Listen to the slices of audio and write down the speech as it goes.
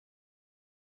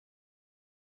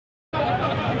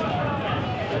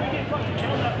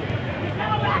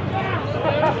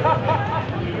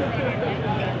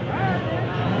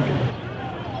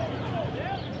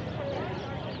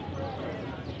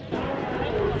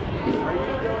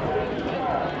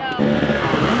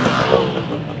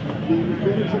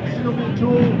Finish concealment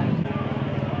tool. You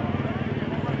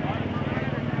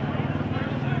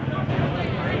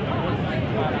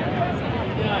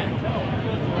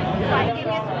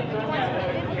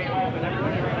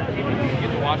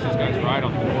get to watch these guys ride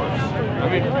on the course. I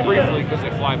mean, briefly because they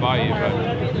fly by you, but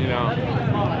you know.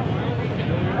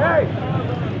 Hey!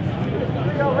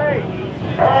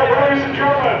 Alright, ladies and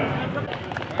gentlemen,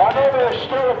 I know there's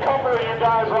still a couple of you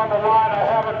guys on the line I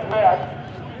haven't met.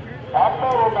 I've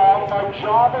met them all. My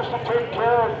job is to take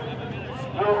care of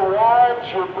your wives,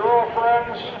 your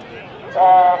girlfriends.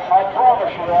 I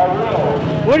promise you, I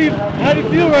will. How do you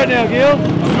feel right now, Gil?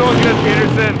 I'm feeling good,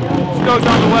 Peterson. Stoked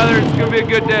on the weather. It's going to be a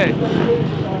good day.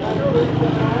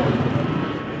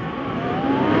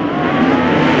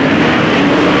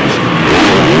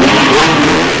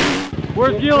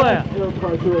 Where's Gil at?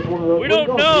 We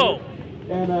don't know.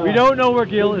 We don't know where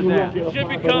Gil is at. He should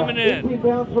be coming in.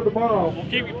 We'll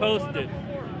keep you posted.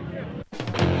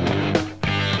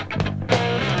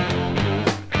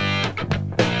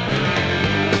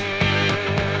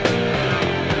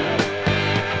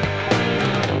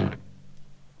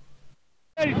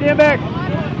 Hey, stand back.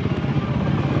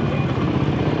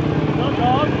 What's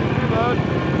up, dog?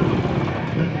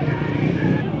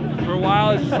 For a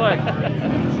while, it's just like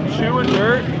chewing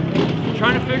dirt,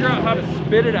 trying to figure out how to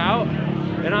spit it out.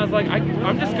 And I was like,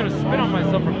 I'm just going to spit on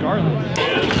myself regardless.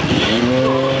 Yeah,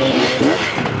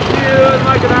 it's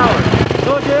like an hour.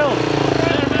 Go, Gil.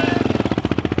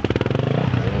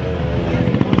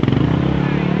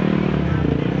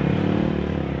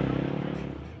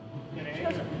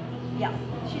 Yeah.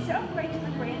 She said, I'm great to my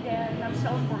granddad and I'm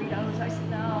selling burritos. I said,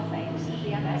 no, thanks. At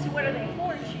the end, I said, what are they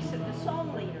for? And she said, the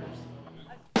song leaders.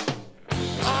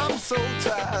 I'm so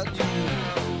tired, you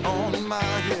on my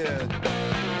head.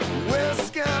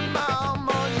 Whiskey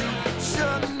mama, you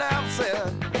shouldn't have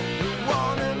said you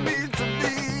wanted me to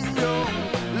be your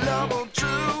lover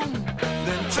true.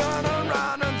 Then turn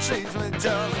around and change me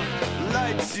just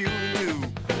like you do.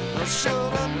 I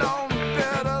should've known.